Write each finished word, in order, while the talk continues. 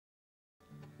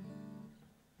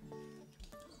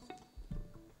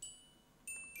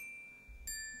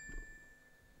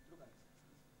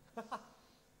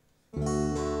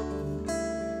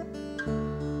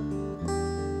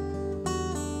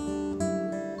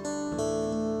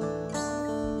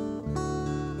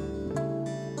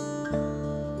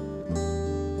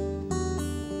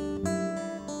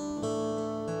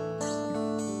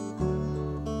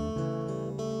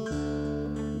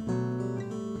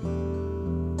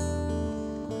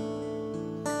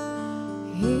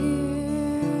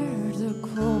Here the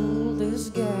cold is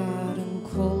getting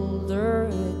colder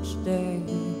each day,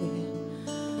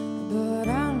 but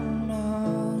I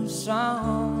know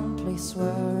some place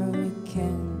where we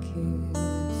can keep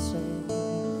safe.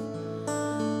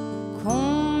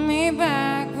 Call me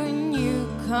back when you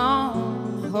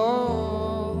come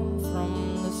home from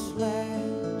the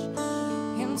sledge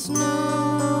in snow.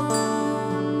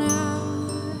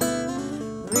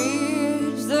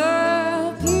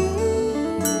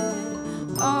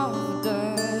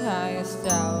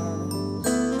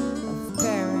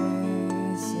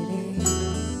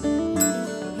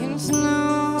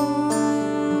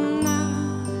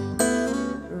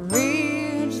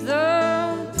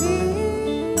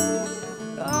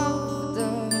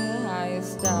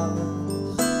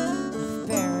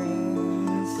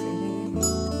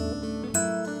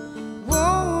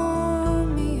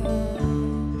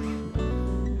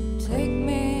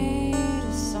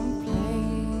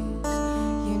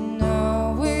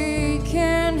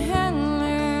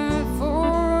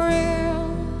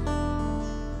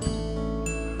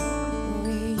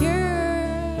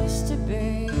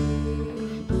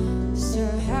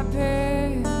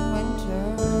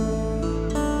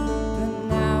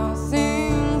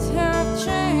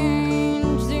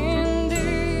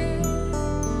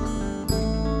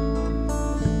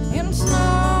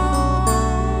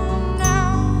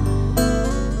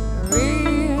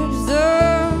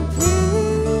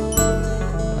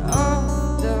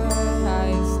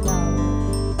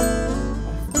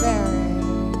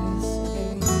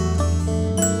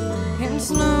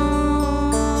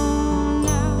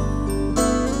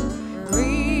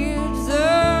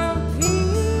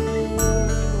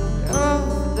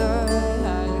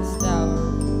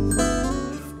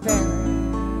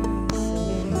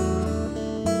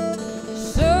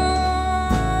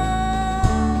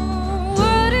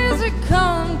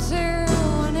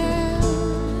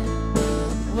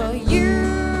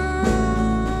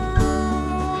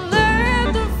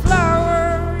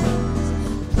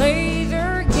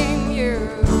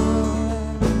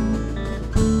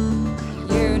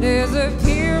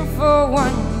 Disappear for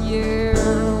 1 year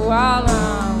while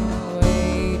I'm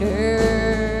waiting,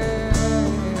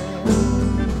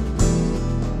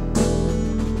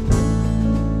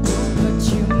 but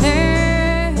you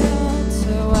melt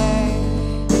away,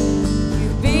 you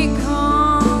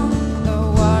become the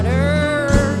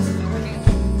water's spring,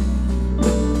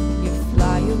 you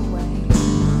fly away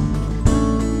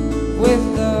with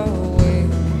the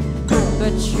wind,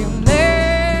 but you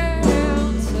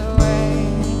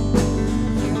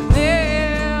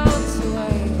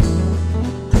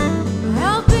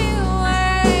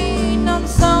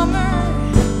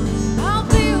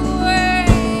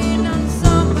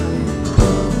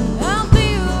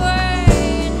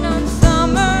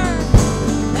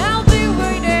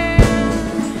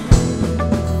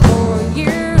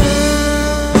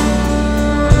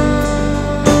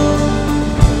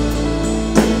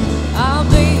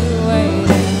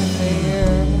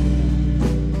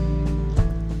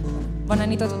Bona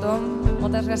nit a tothom,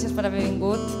 moltes gràcies per haver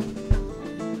vingut.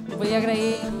 Vull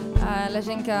agrair a la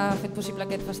gent que ha fet possible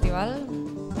aquest festival,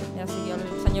 ja sigui el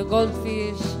senyor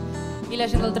Goldfish i la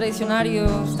gent del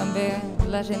Tradicionarius, també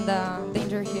la gent de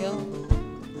Danger Hill,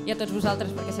 i a tots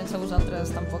vosaltres, perquè sense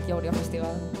vosaltres tampoc hi hauria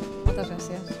festival. Moltes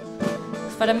gràcies.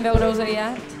 Esperem veure-us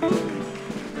aviat.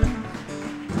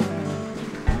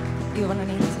 I bona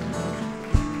nit.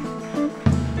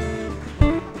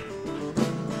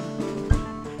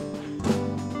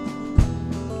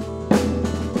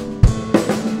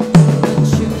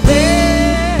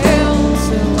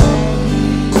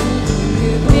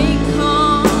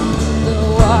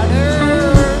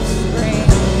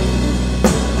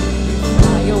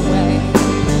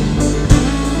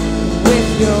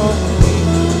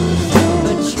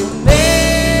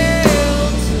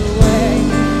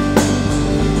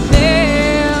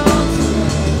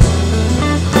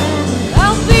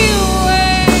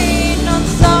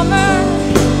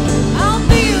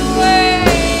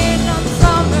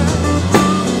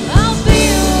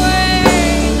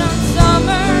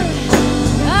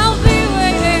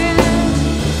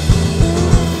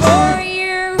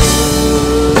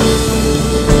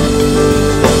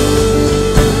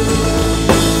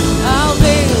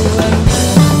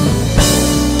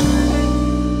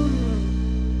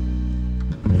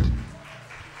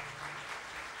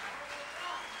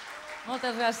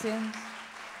 Moltes gràcies.